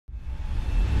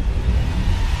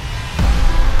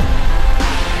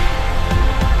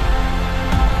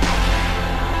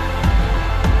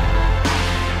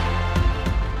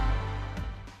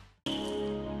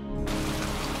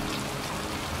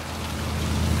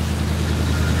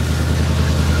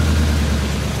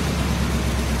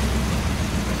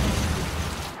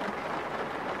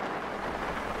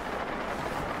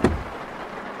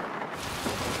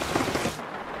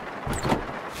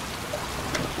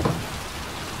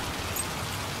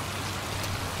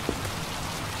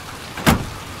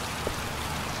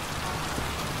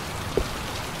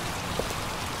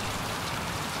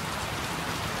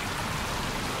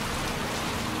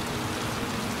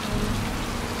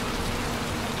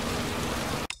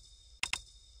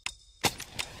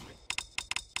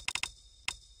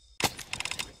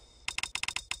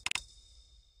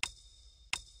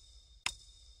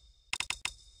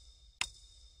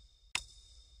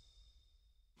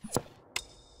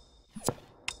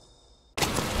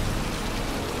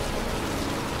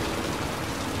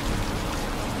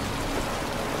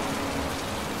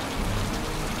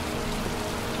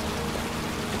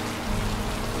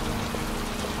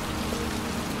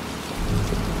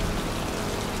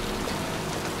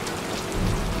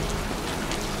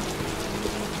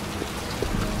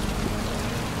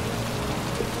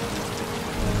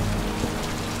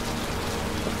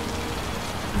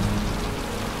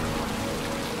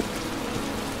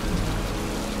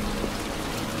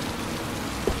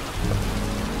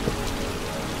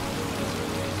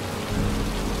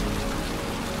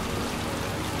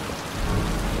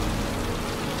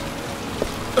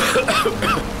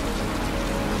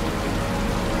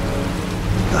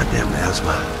Goddamn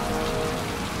asthma.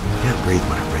 Can't breathe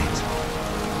my brains.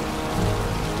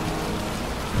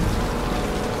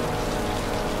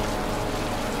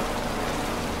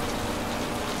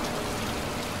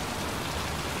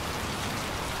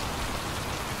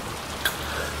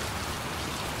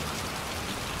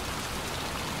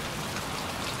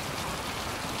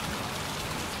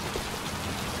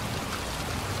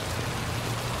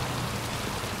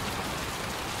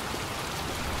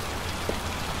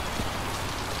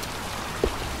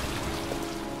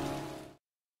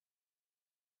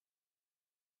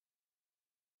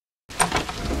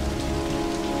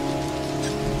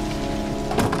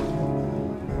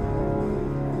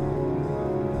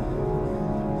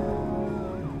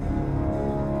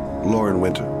 Lauren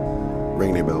Winter.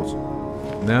 Ring any bells?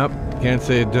 Nope, can't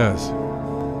say it does.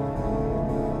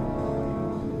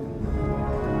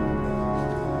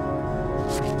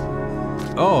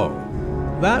 Oh,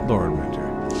 that Lauren Winter.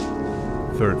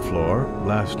 3rd floor,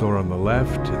 last door on the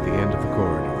left at the end of the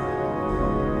corridor.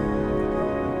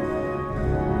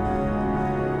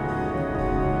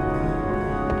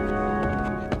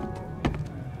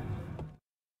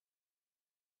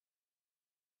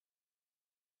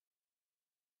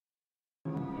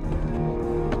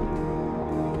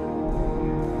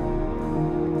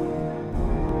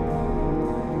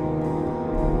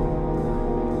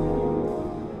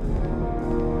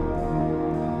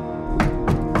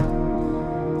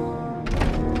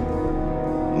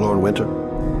 Lauren Winter?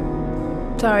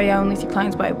 Sorry, I only see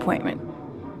clients by appointment.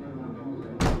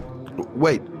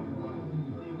 Wait.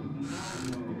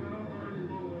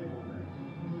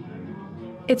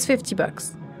 It's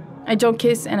 $50. I don't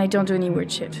kiss and I don't do any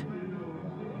weird shit.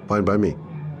 Fine by me.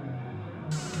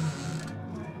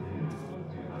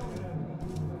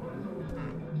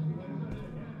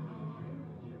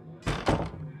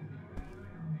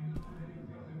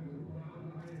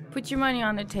 Put your money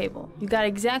on the table. You got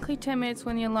exactly 10 minutes.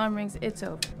 When the alarm rings, it's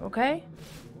over, okay?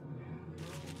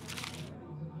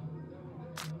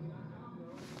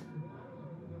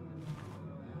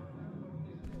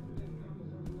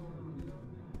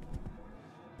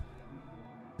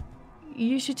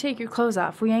 You should take your clothes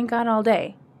off. We ain't got all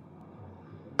day.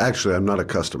 Actually, I'm not a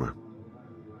customer.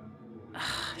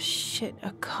 Shit,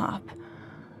 a cop.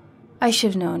 I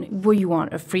should've known. What you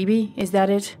want, a freebie? Is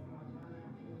that it?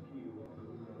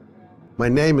 My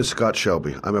name is Scott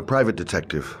Shelby. I'm a private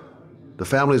detective. The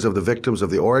families of the victims of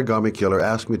the origami killer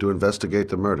asked me to investigate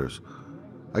the murders.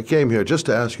 I came here just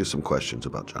to ask you some questions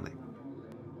about Johnny.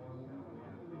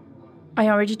 I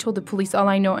already told the police all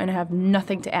I know and I have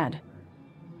nothing to add.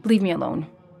 Leave me alone.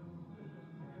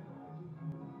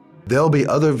 There'll be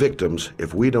other victims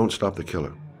if we don't stop the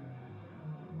killer.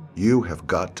 You have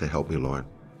got to help me, Lauren.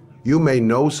 You may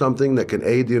know something that can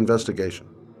aid the investigation.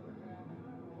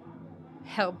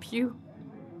 Help you?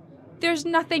 There's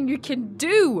nothing you can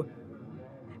do!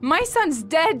 My son's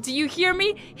dead, do you hear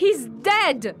me? He's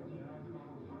dead!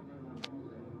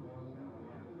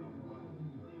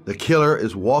 The killer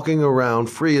is walking around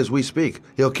free as we speak.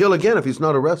 He'll kill again if he's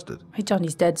not arrested. My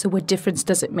Johnny's dead, so what difference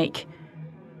does it make?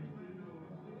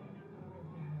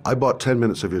 I bought 10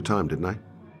 minutes of your time, didn't I?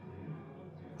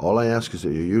 All I ask is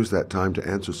that you use that time to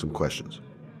answer some questions.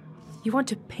 You want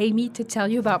to pay me to tell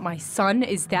you about my son?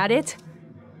 Is that it?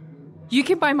 You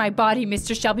can buy my body,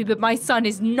 Mr. Shelby, but my son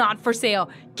is not for sale.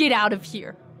 Get out of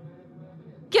here.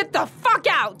 Get the fuck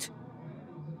out!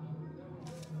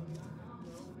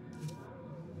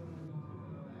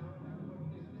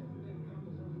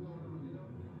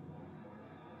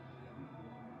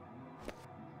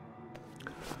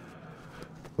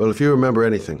 Well, if you remember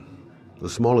anything, the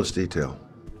smallest detail,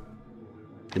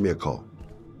 give me a call.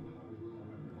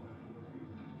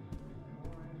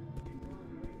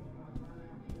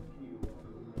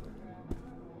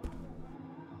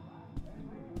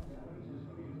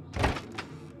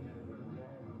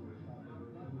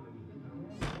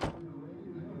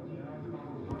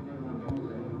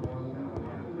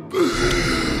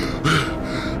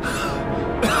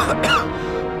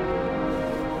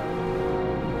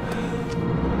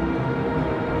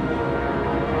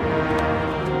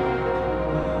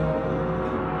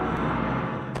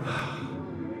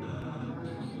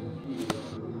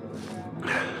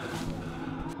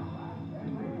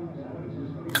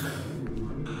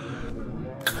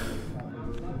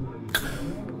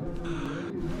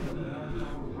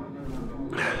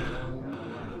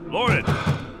 Lauren!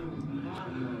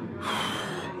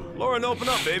 Lauren, open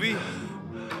up, baby.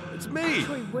 It's me.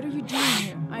 Troy, what are you doing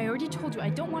here? I already told you, I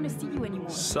don't want to see you anymore.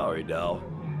 Sorry, Dal,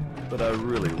 but I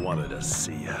really wanted to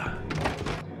see ya.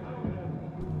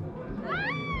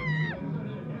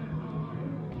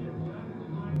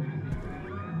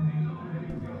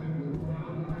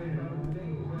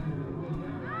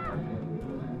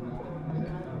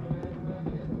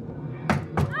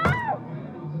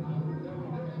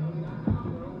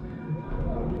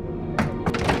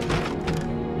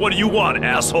 What do you want,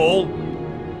 asshole?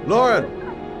 Lauren,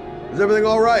 is everything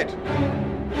all right?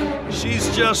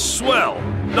 She's just swell.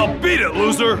 Now beat it,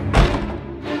 loser!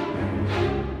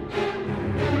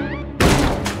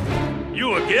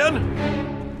 You again?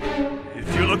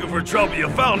 If you're looking for trouble, you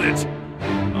found it.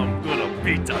 I'm gonna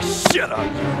beat the shit out of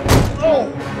you.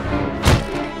 Oh!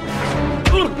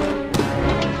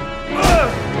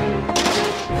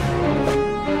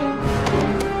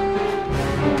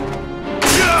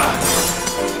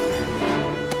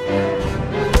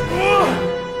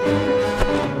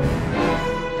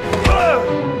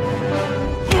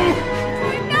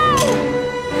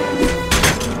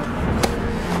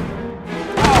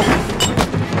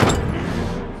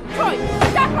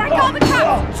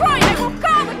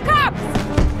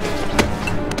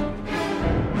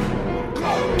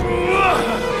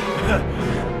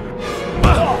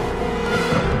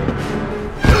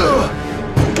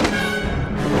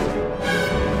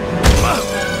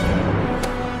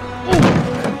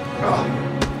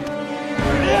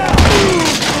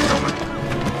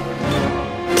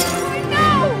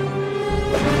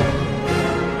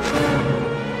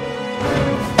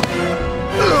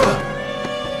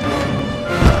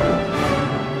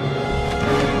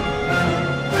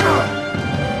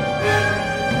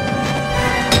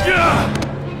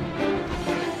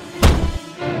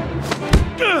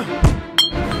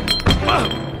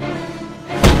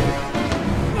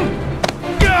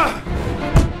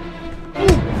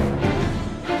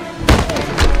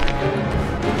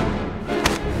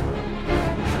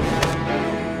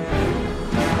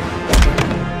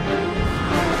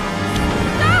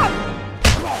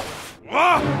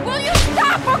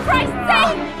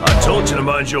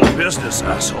 Mind your business,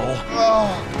 asshole.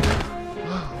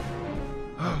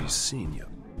 Have you seen you,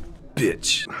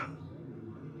 bitch?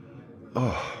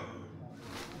 Oh.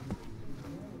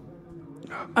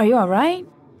 Are you alright?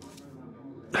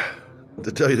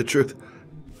 To tell you the truth,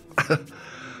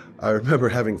 I remember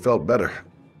having felt better.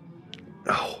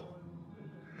 Oh.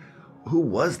 Who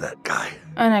was that guy?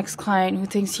 An ex-client who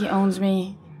thinks he owns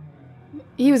me.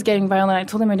 He was getting violent. I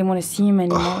told him I didn't want to see him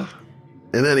anymore.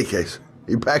 In any case,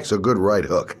 he packs a good right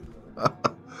hook.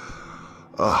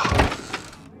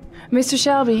 Mr.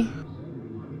 Shelby.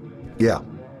 Yeah.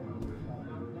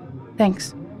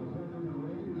 Thanks.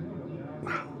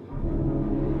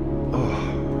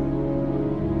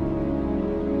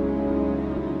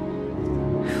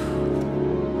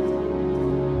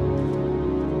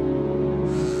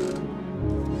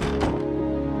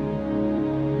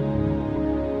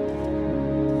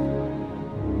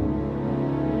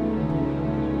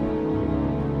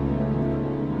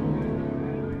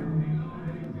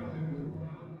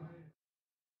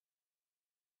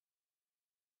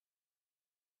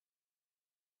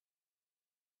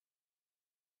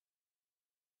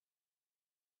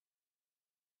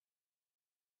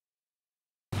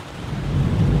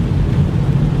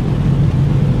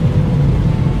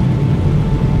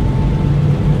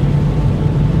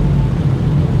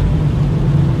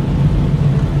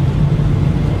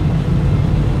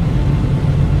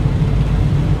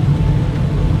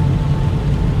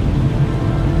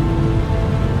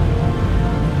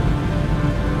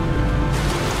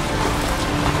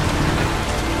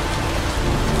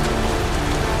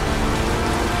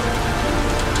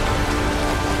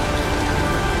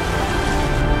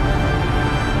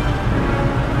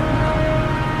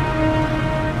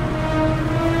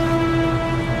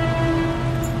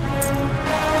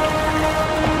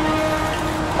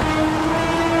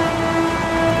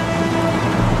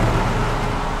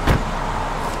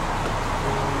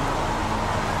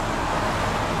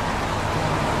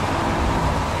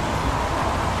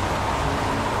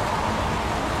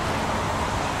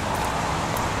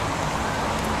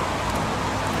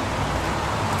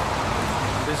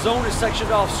 The zone is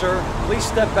sectioned off, sir. Please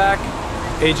step back.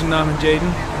 Agent Norman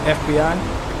Jaden, FBI.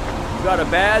 You got a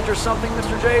badge or something,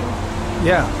 Mr. Jaden?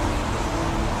 Yeah.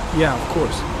 Yeah, of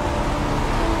course.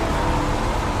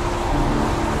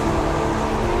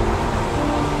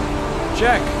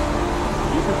 Check.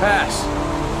 You can pass.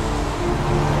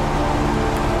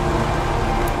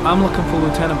 I'm looking for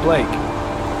Lieutenant Blake.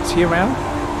 Is he around?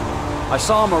 I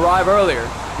saw him arrive earlier.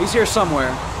 He's here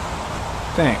somewhere.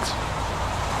 Thanks.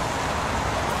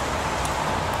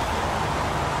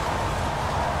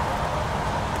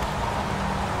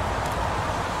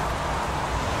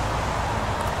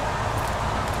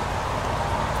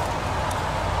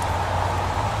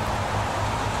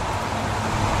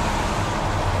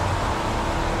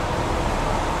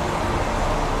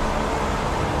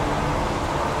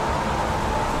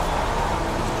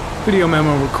 Video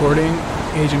memo recording.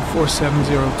 Agent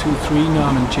 47023,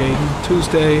 Norman Jaden,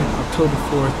 Tuesday, October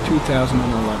 4th, 2011.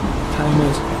 Time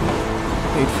is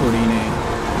 8:14 a.m.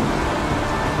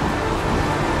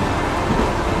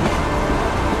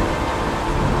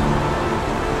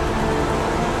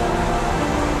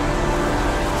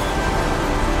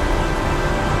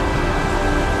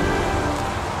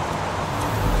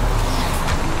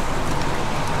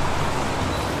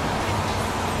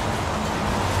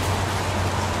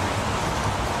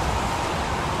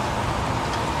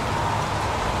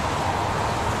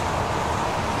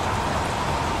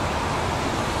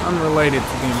 Unrelated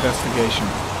to the investigation.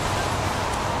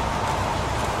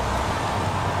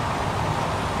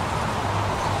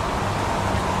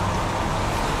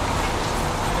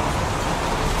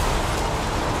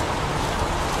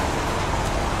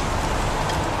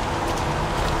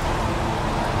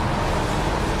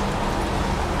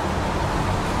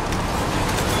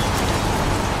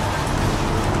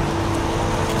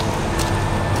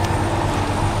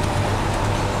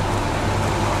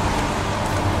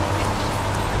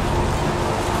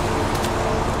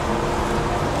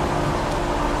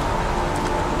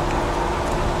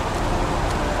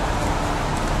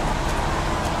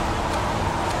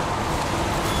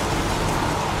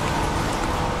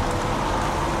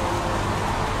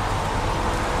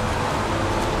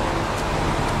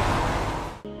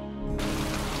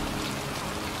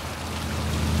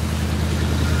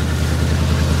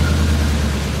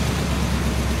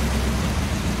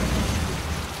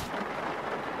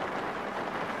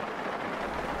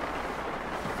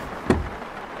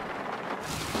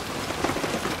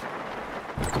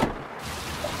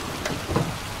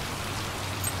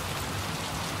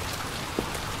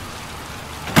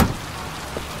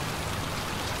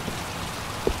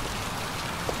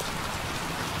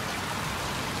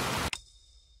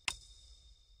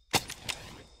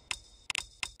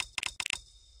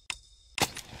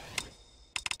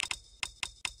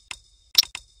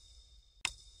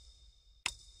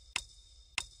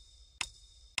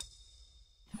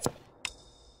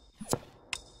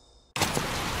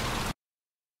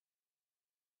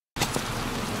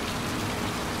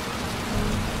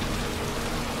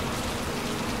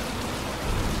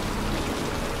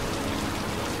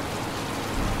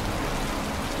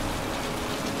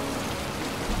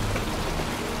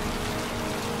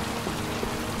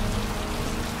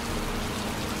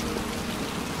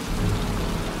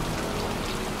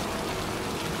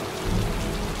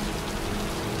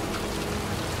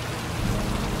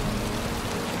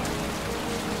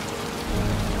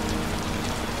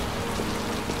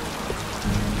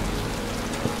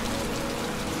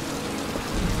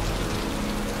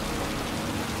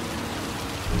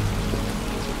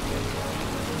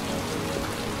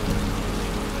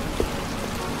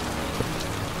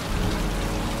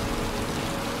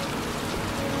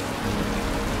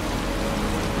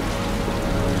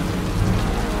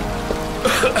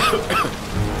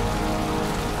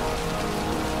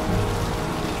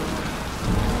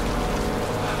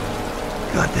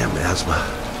 Goddamn asthma.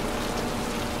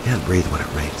 Can't breathe when it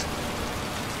rains.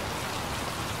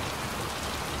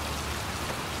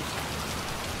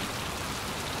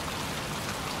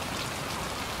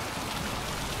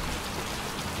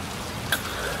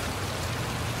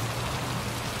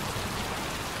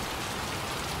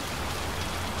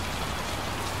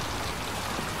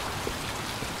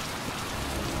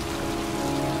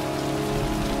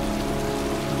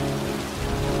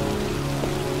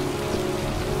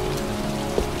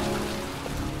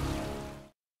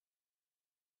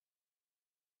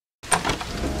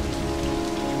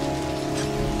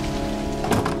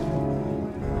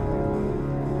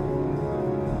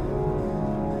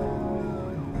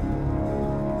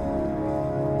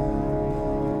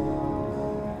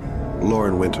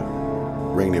 Lauren Winter.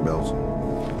 Ring any bells?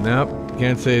 Nope,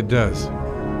 can't say it does.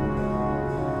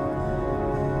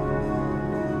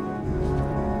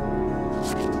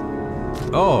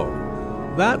 Oh,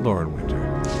 that Lauren Winter.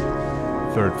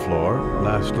 3rd floor,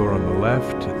 last door on the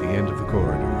left at the end of the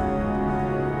corridor.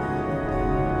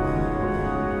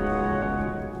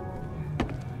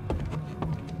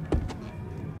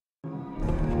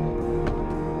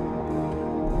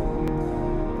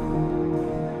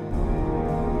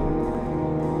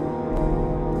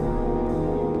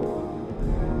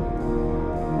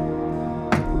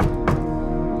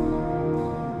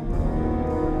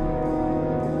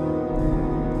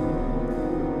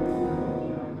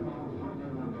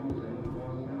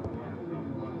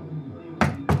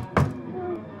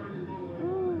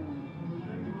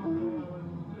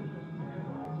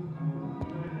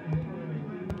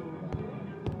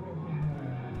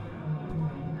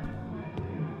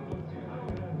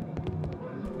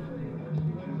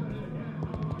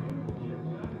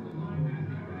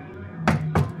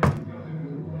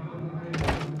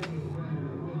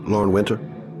 Lauren Winter?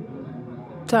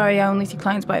 Sorry, I only see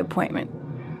clients by appointment.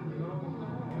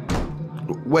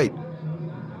 Wait.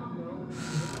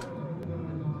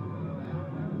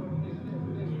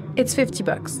 It's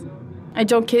 $50. I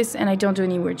don't kiss and I don't do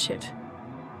any weird shit.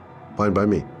 Fine by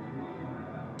me.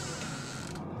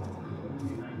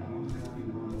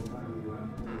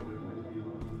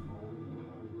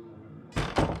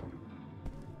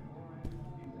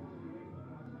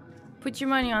 Put your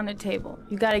money on the table.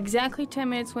 You got exactly 10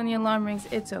 minutes. When the alarm rings,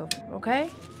 it's over, okay?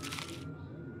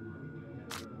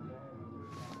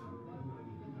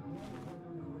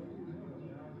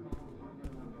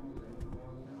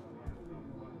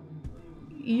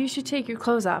 You should take your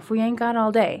clothes off. We ain't got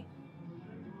all day.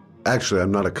 Actually,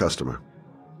 I'm not a customer.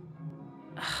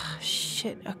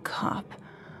 Shit, a cop.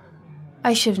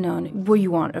 I should have known. What do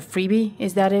you want, a freebie?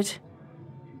 Is that it?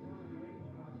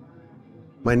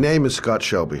 My name is Scott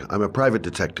Shelby. I'm a private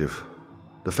detective.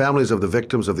 The families of the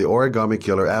victims of the origami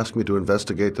killer asked me to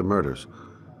investigate the murders.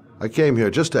 I came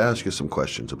here just to ask you some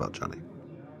questions about Johnny.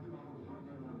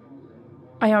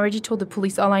 I already told the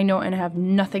police all I know and I have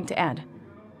nothing to add.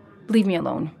 Leave me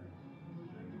alone.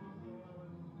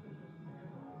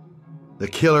 The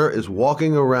killer is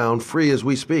walking around free as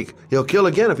we speak. He'll kill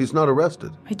again if he's not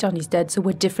arrested. My Johnny's dead, so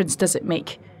what difference does it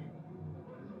make?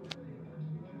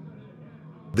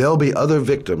 There'll be other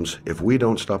victims if we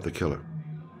don't stop the killer.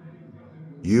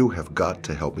 You have got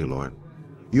to help me, Lauren.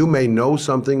 You may know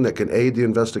something that can aid the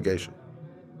investigation.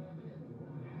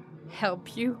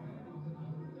 Help you?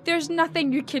 There's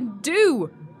nothing you can do!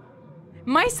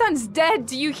 My son's dead,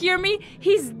 do you hear me?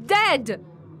 He's dead!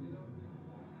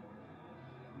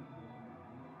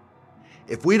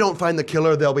 If we don't find the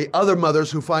killer, there'll be other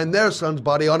mothers who find their son's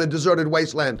body on a deserted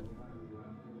wasteland.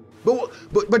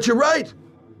 But you're right.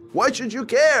 Why should you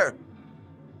care?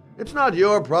 It's not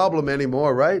your problem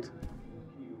anymore, right?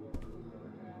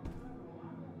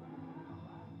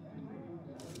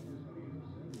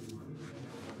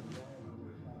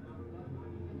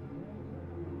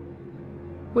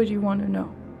 What do you want to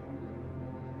know?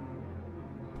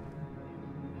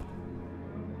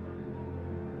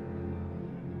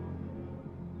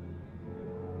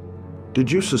 Did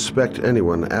you suspect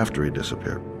anyone after he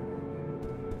disappeared?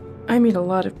 I meet a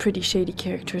lot of pretty shady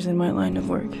characters in my line of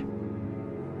work.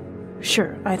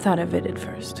 Sure, I thought of it at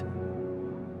first.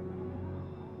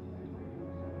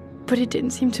 But it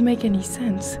didn't seem to make any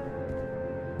sense.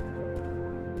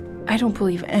 I don't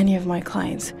believe any of my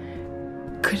clients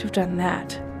could have done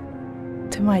that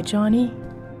to my Johnny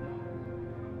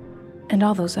and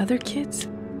all those other kids.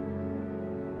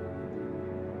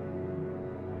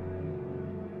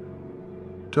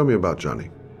 Tell me about Johnny.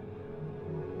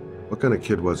 What kind of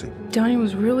kid was he? Johnny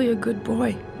was really a good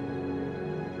boy.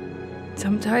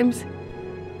 Sometimes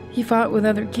he fought with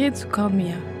other kids who called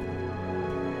me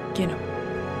you know.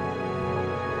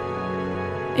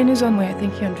 In his own way, I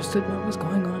think he understood what was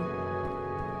going on.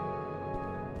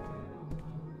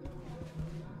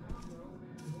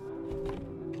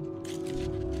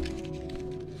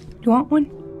 You want one?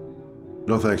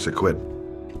 No thanks, I quit.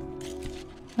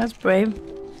 That's brave.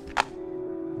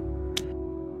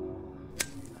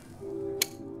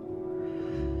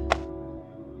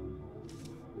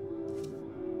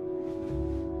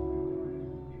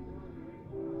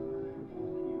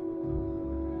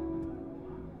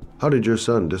 How did your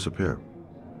son disappear?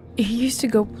 He used to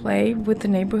go play with the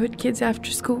neighborhood kids after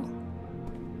school.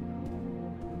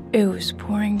 It was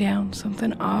pouring down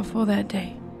something awful that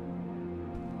day.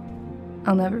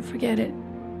 I'll never forget it.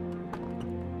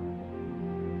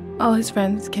 All his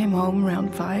friends came home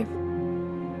around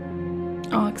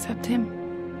 5. All except him.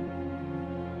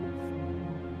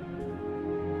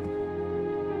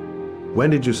 When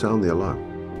did you sound the alarm?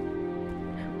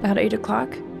 About 8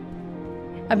 o'clock.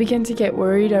 I began to get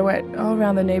worried. I went all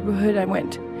around the neighborhood. I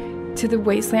went to the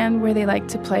wasteland where they like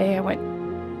to play. I went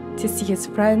to see his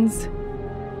friends.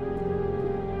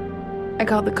 I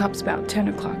called the cops about 10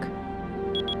 o'clock.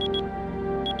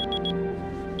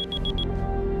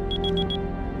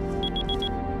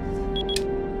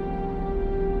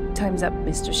 Time's up,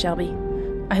 Mr. Shelby.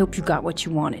 I hope you got what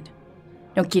you wanted.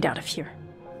 Now get out of here.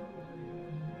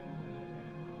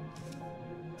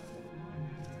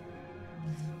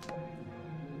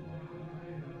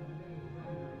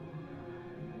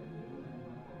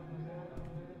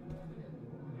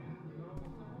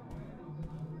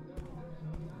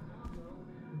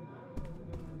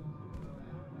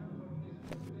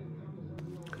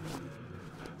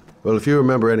 Well, if you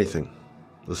remember anything,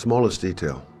 the smallest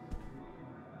detail,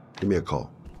 give me a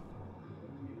call.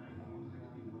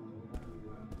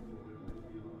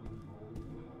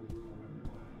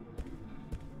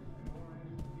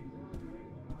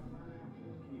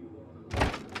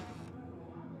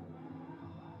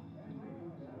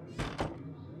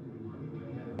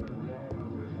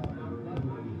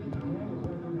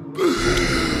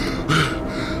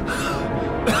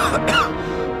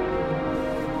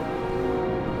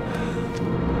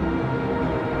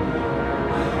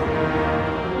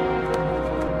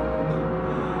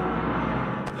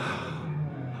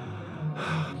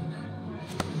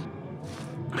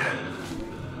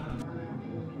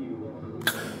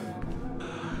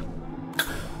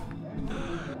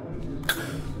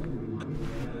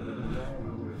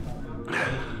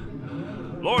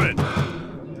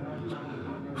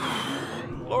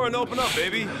 and open up,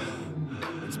 baby.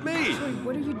 It's me. Troy,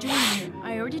 what are you doing here?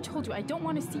 I already told you I don't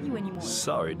want to see you anymore.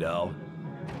 Sorry, Dal,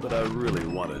 but I really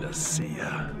wanted to see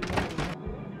ya.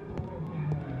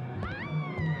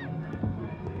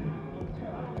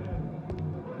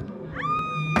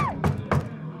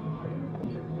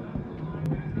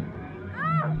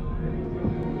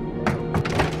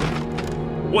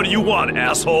 What do you want,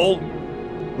 asshole?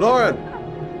 Lauren,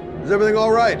 is everything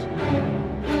all right?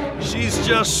 She's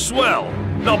just swell.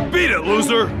 Now beat it,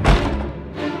 loser!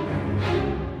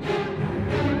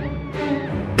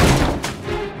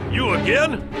 You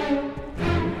again?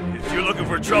 If you're looking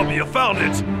for trouble, you found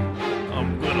it.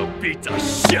 I'm gonna beat the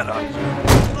shit out of you.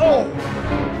 Oh!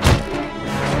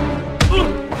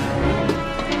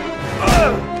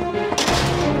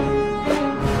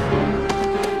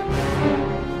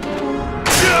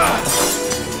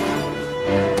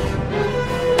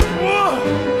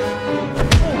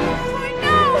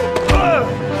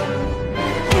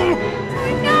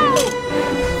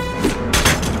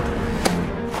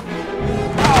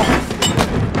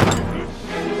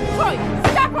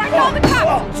 Call the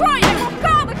cops! Troy, I will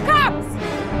call the cops!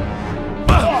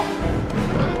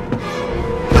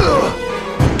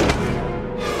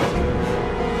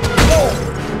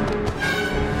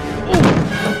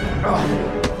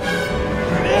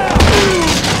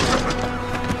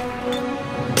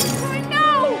 Troy,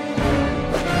 no!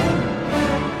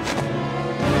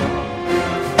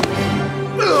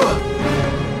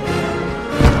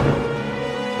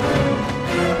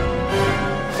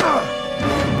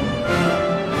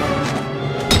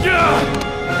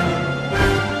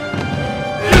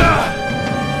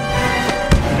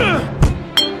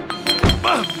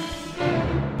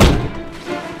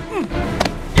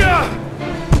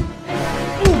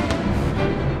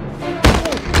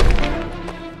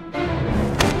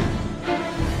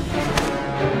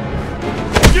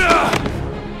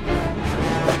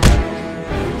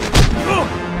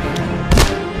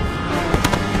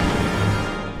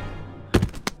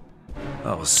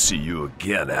 I'll see you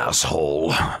again,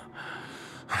 asshole.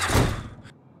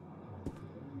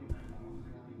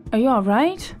 Are you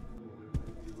alright?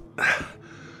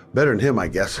 Better than him, I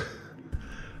guess.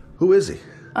 Who is he?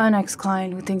 An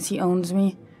ex-client who thinks he owns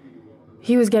me.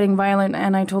 He was getting violent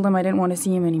and I told him I didn't want to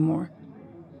see him anymore.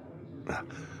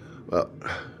 Well,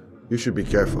 you should be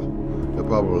careful. He'll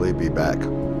probably be back.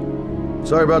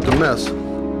 Sorry about the mess.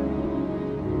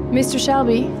 Mr.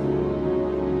 Shelby,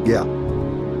 Yeah.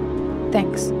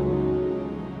 thanks.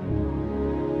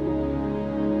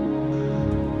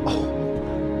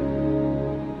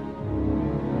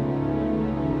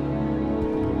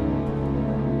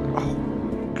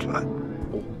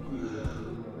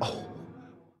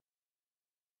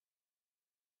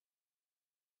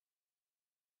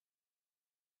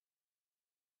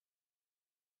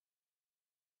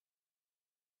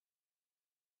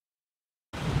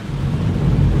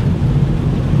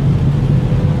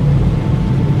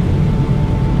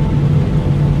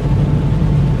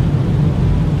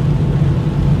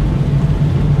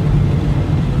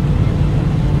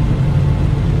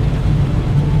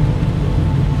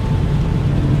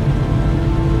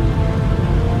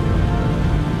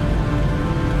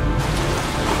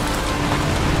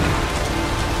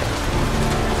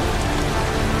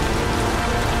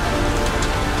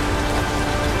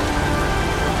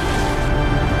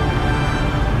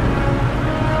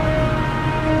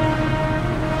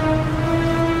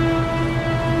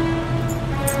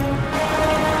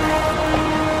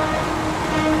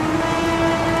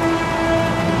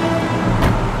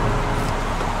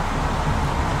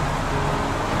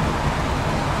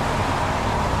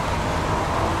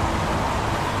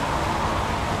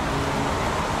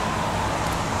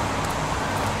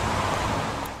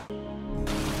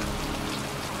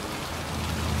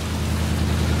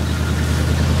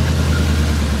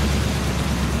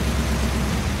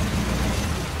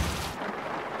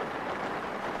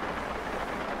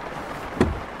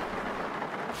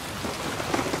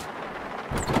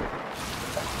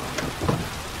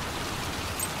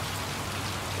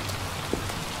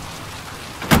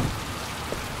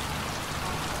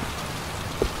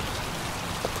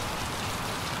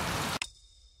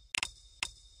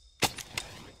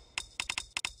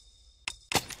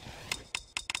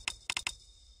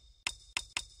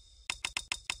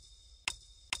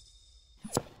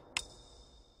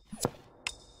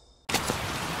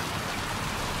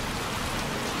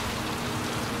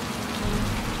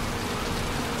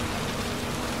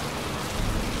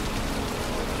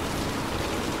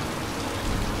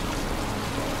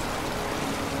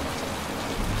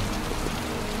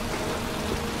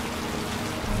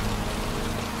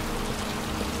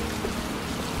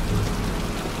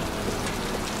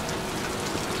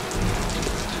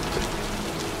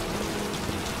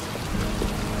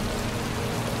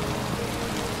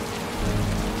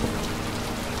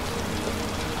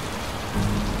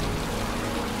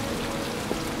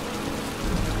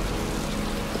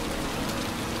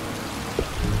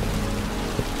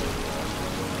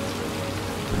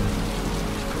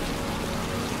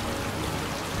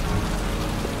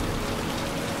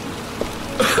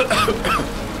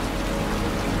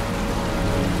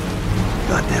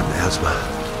 Goddamn asthma.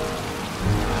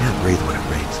 Can't breathe when it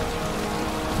rains.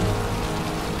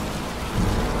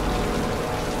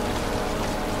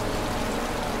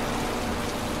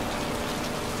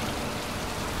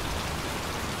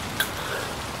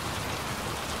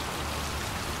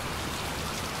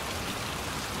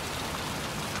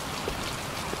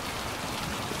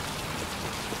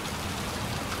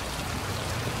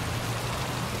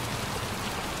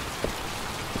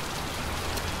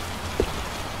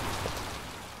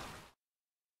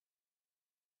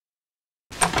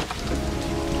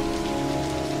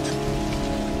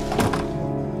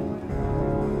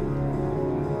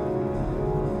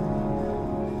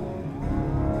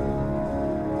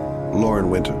 Lauren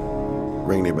Winter.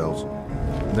 Ring any bells?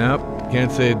 Nope,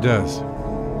 can't say it does.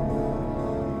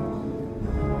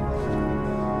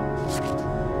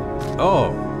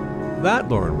 Oh, that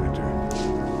Lauren Winter.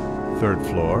 3rd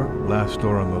floor, last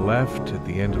door on the left at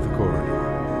the end of the corridor.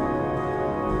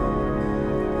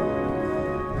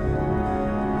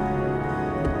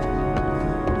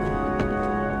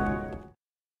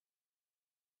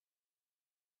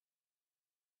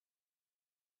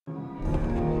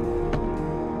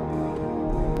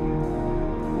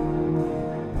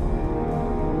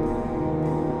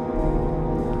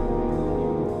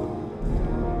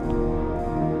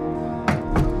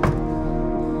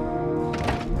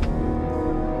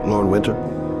 Lauren Winter?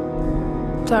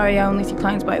 Sorry, I only see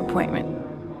clients by appointment.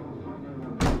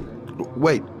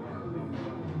 Wait.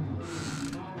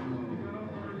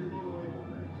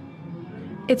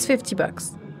 It's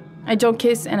 $50. I don't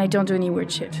kiss and I don't do any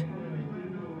weird shit.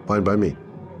 Fine by me.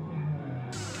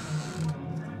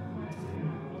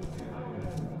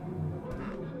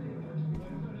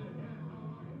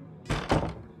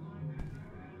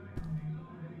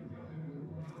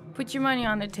 Put your money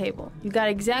on the table. You got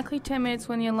exactly 10 minutes.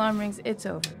 When the alarm rings, it's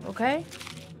over, okay?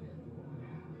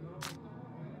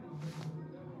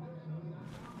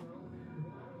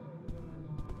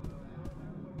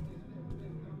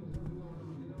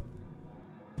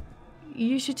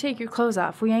 You should take your clothes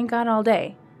off. We ain't got all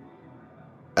day.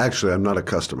 Actually, I'm not a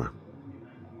customer.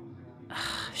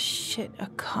 Shit, a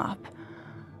cop.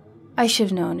 I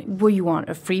should've known. What you want,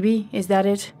 a freebie? Is that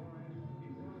it?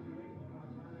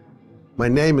 My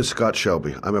name is Scott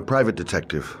Shelby. I'm a private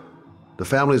detective. The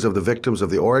families of the victims of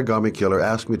the origami killer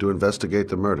asked me to investigate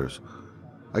the murders.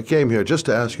 I came here just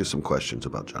to ask you some questions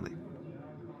about Johnny.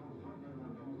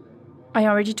 I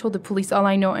already told the police all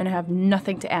I know and I have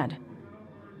nothing to add.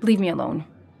 Leave me alone.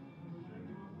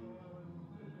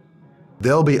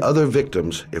 There'll be other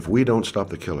victims if we don't stop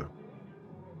the killer.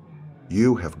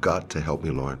 You have got to help me,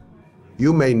 Lauren.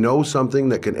 You may know something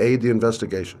that can aid the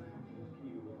investigation.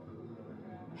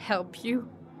 Help you?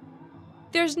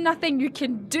 There's nothing you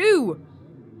can do.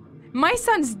 My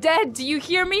son's dead. Do you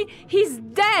hear me? He's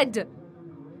dead.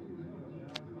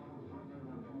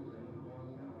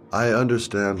 I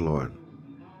understand, Lauren.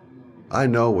 I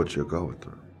know what you're going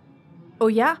through. Oh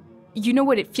yeah? You know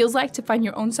what it feels like to find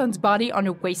your own son's body on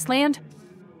a wasteland?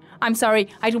 I'm sorry,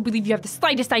 I don't believe you have the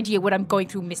slightest idea what I'm going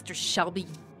through, Mr. Shelby.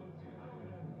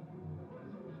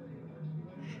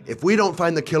 If we don't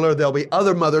find the killer, there'll be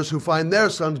other mothers who find their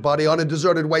son's body on a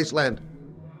deserted wasteland.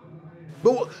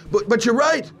 But you're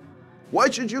right. Why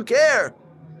should you care?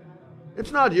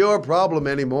 It's not your problem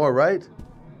anymore, right?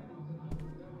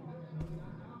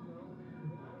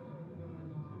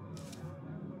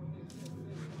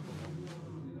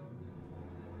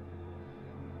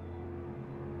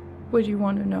 What do you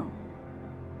want to know?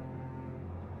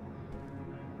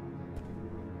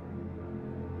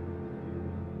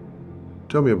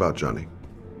 Tell me about Johnny.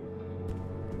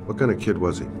 What kind of kid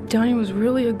was he? Johnny was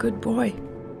really a good boy.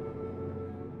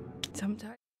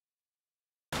 Sometimes.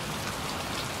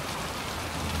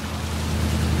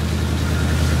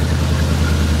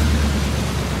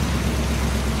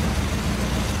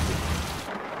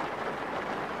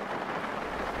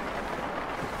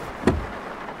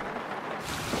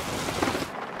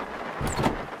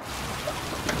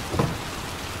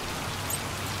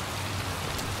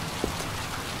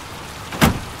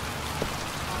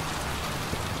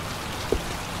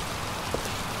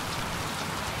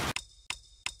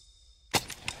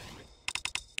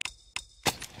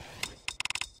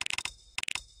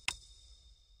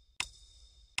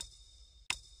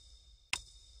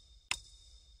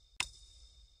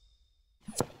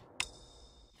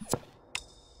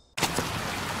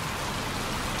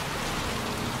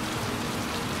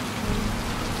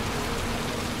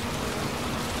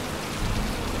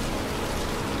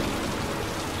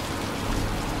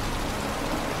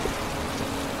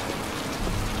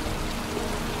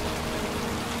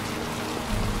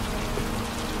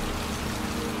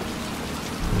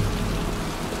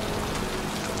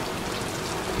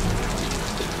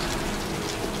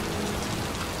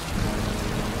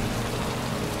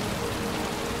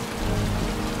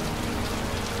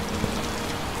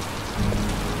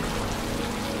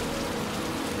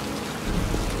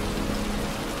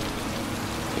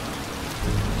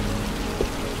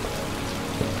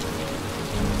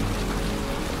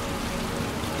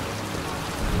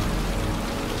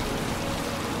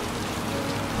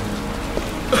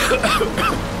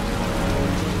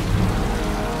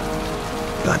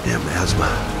 Goddamn asthma.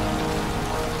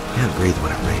 Can't breathe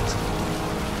when it rains.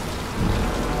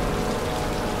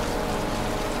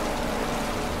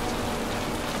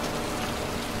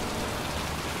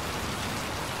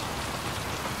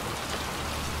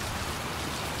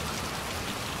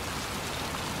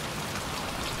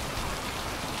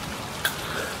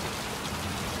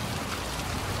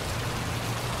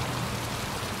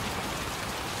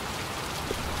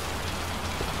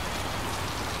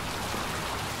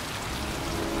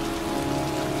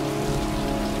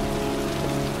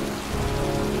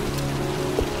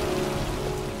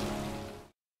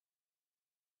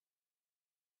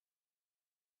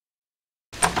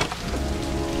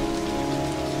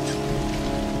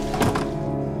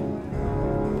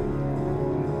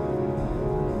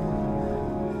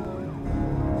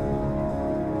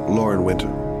 Lauren Winter.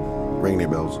 Ring any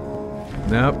bells?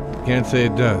 Nope, can't say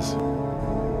it does.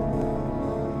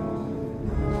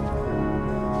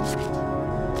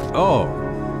 Oh,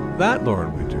 that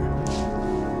Lauren Winter.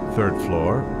 3rd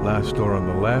floor, last door on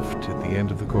the left at the end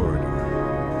of the corridor.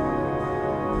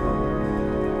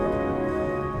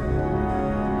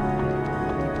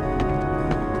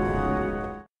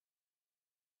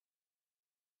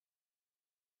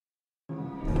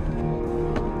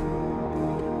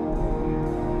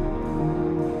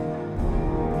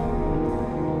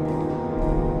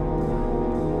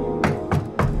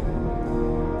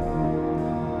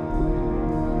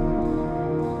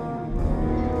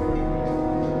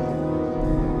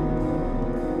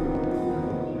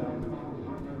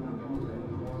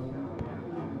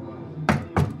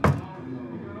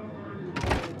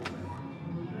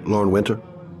 Lauren Winter?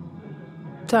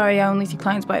 Sorry, I only see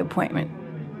clients by appointment.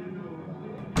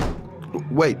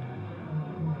 Wait.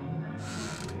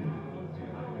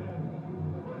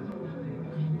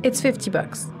 It's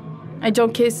 $50. I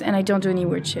don't kiss and I don't do any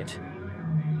weird shit.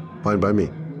 Fine by me.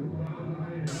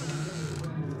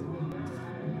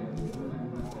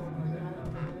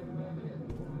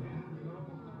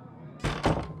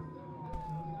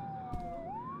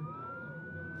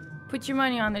 Put your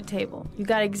money on the table. You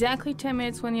got exactly 10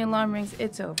 minutes. When the alarm rings,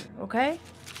 it's over, okay?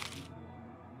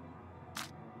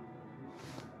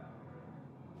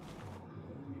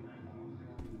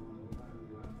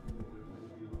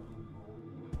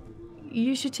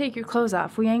 You should take your clothes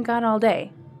off. We ain't got all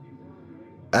day.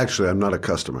 Actually, I'm not a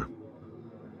customer.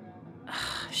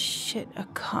 Shit, a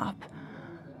cop.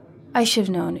 I should have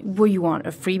known. What do you want,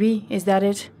 a freebie? Is that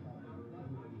it?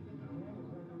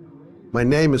 My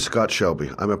name is Scott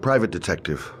Shelby. I'm a private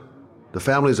detective. The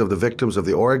families of the victims of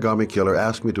the origami killer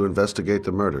asked me to investigate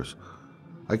the murders.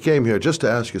 I came here just to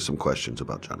ask you some questions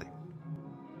about Johnny.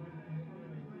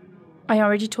 I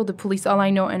already told the police all I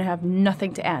know and I have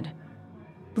nothing to add.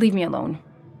 Leave me alone.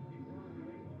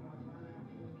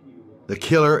 The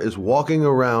killer is walking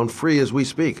around free as we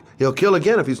speak. He'll kill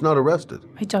again if he's not arrested.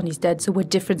 My Johnny's dead, so what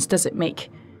difference does it make?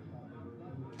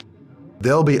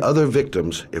 There'll be other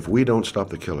victims if we don't stop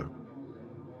the killer.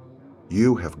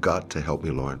 You have got to help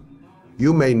me, Lauren.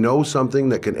 You may know something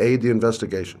that can aid the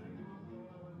investigation.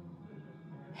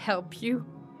 Help you?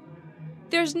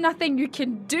 There's nothing you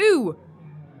can do!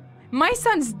 My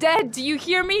son's dead, do you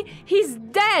hear me? He's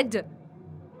dead!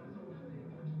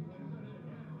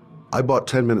 I bought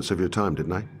 10 minutes of your time,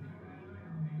 didn't I?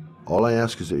 All I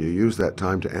ask is that you use that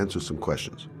time to answer some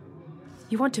questions.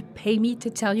 You want to pay me to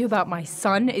tell you about my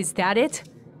son? Is that it?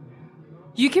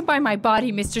 You can buy my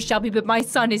body, Mr. Shelby, but my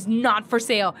son is not for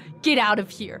sale. Get out of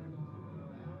here.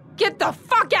 Get the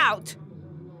fuck out!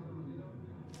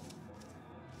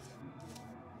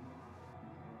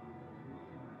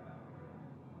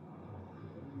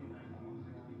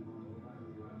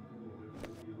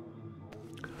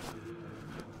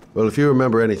 Well, if you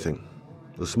remember anything,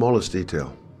 the smallest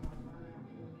detail,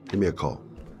 give me a call.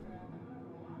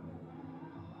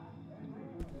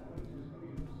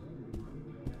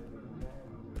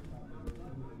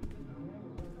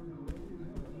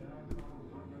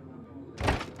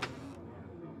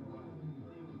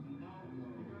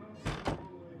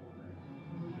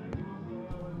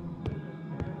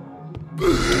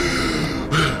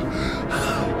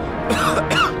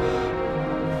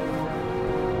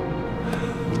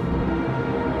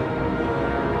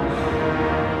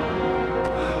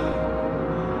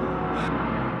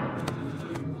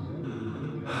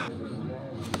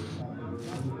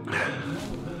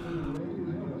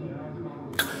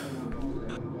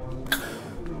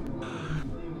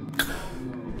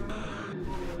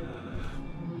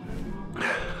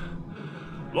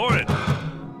 Lauren!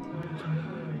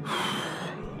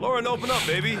 Lauren, open up,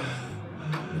 baby.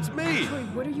 It's me. Troy,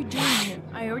 what are you doing here?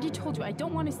 I already told you, I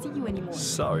don't want to see you anymore.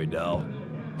 Sorry, Dal,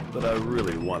 but I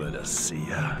really wanted to see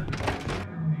ya.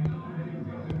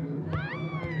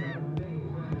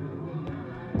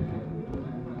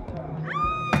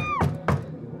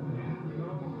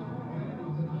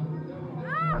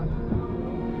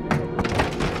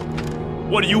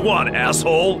 What do you want,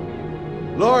 asshole?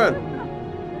 Lauren,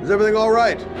 is everything all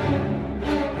right?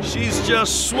 She's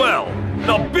just swell.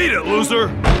 Now beat it, loser!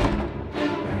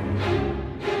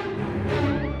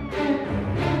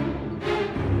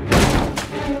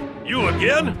 You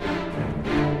again?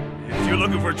 If you're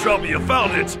looking for trouble, you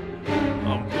found it.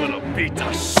 I'm gonna beat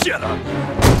the shit out of you.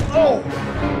 Oh!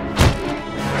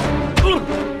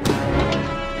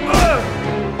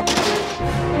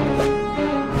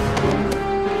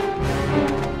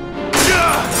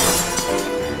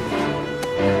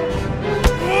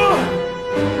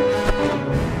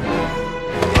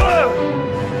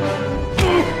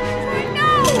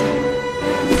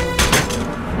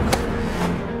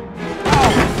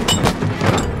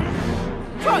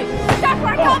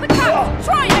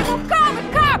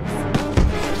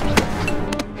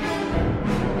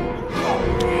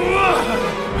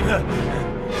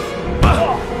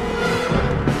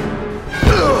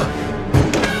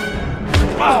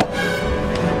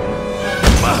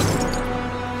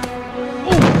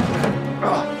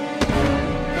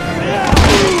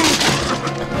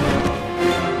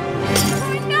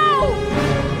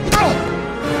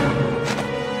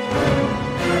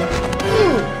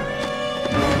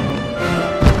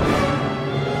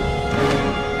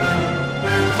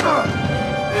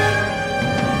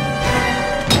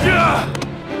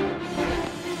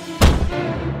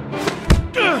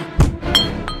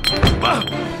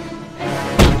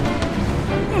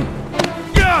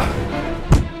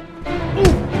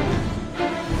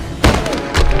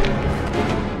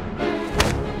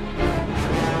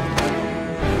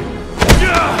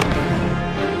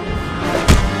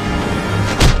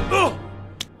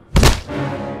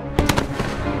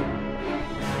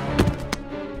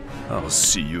 I'll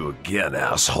see you again,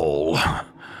 asshole.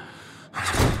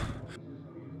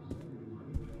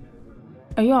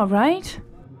 Are you alright?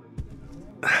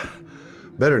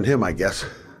 Better than him, I guess.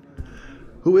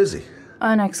 Who is he?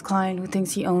 An ex-client who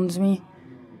thinks he owns me.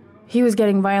 He was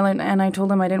getting violent, and I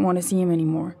told him I didn't want to see him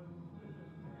anymore.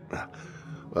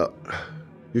 Well,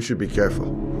 you should be careful.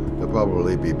 He'll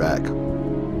probably be back.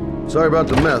 Sorry about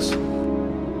the mess.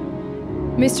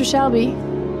 Mr. Shelby?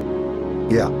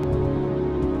 Yeah.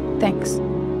 Thanks.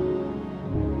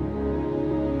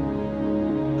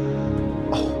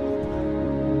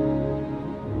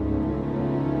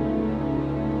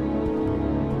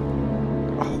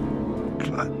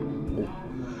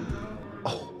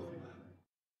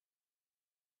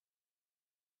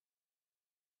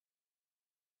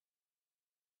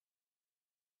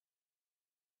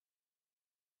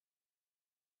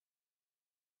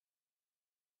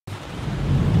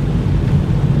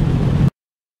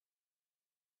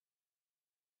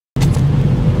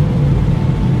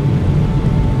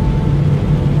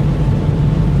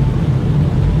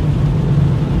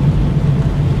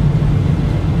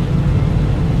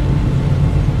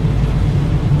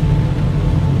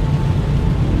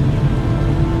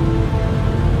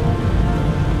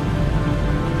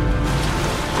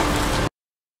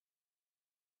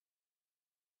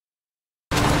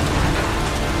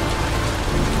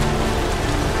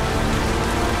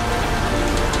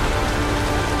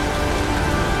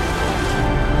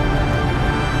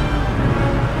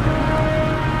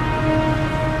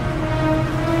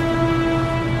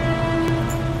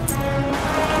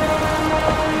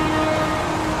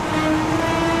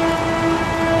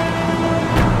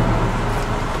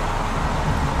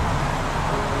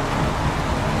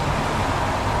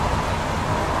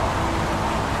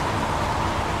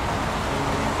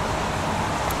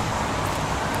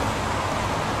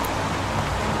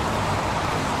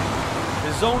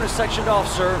 Zone is sectioned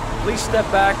off, sir. Please step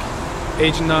back.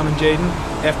 Agent Norman Jaden,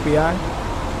 FBI?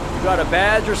 You got a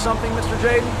badge or something, Mr.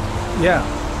 Jaden? Yeah.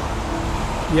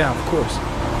 Yeah, of course.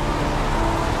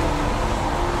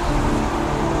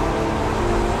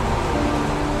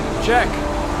 Check.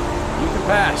 You can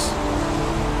pass.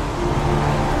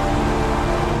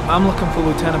 I'm looking for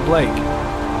Lieutenant Blake.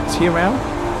 Is he around?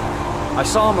 I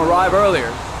saw him arrive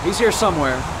earlier. He's here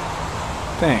somewhere.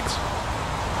 Thanks.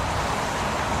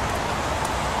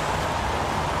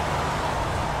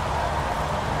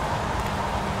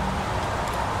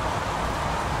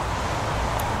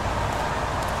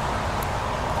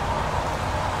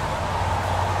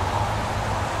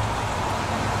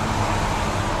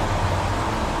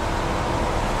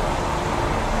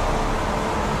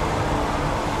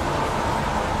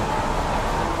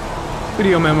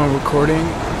 Video memo recording,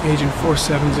 Agent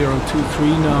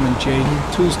 47023, Norman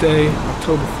Jaden, Tuesday,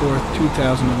 October 4th,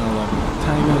 2011.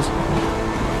 Time is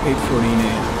 8:14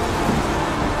 a.m.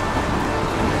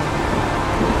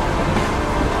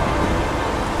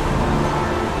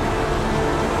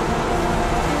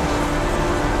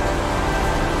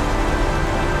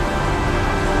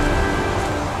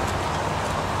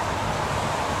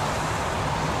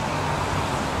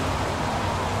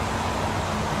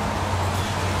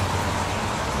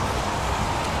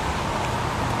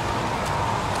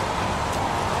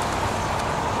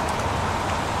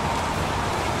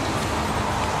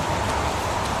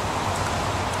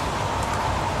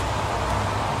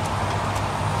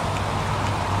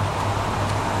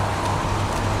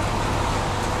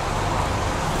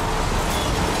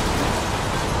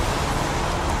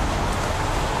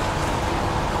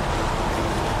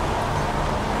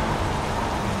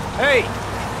 Hey,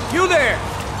 you there!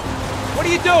 What are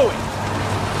you doing?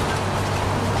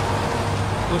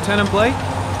 Lieutenant Blake?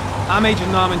 I'm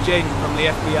Agent Norman Jaden from the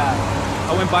FBI.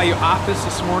 I went by your office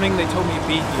this morning. They told me to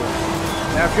be here.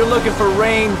 Now, if you're looking for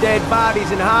rain-dead bodies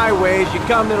and highways, you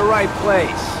come to the right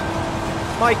place.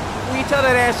 Mike, will you tell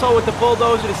that asshole with the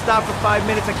bulldozer to stop for 5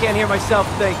 minutes? I can't hear myself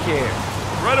think here.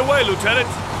 Right away, Lieutenant.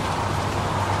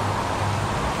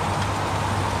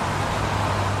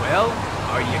 Well,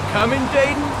 are you coming,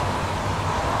 Jaden?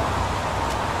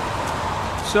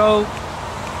 So,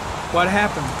 what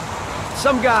happened?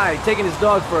 Some guy taking his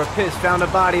dog for a piss found a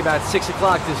body about 6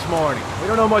 o'clock this morning. We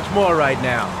don't know much more right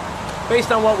now.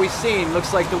 Based on what we've seen,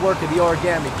 looks like the work of the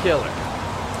origami killer.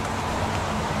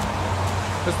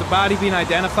 Has the body been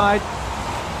identified?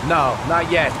 No,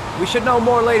 not yet. We should know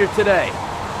more later today.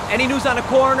 Any news on the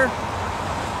coroner?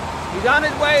 He's on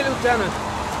his way, Lieutenant.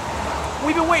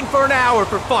 We've been waiting for an hour,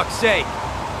 for fuck's sake.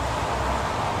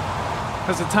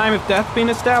 Has the time of death been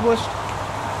established?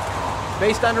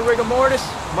 Based on the rigor mortis,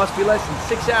 must be less than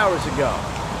 6 hours ago.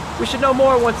 We should know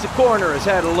more once the coroner has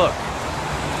had a look.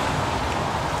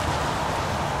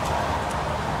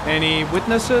 Any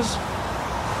witnesses?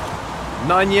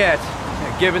 None yet.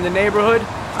 Given the neighborhood,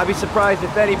 I'd be surprised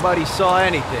if anybody saw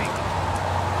anything.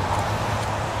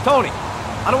 Tony,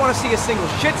 I don't want to see a single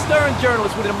shit-stirring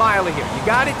journalist within a mile of here. You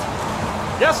got it?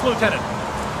 Yes, Lieutenant.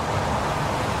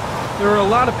 There are a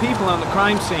lot of people on the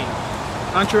crime scene.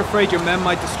 Aren't you afraid your men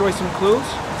might destroy some clues?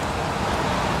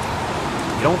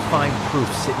 You don't find proof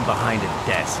sitting behind a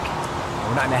desk.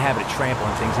 We're not in the habit of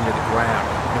trampling things into the ground,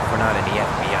 even if we're not in the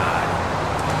FBI.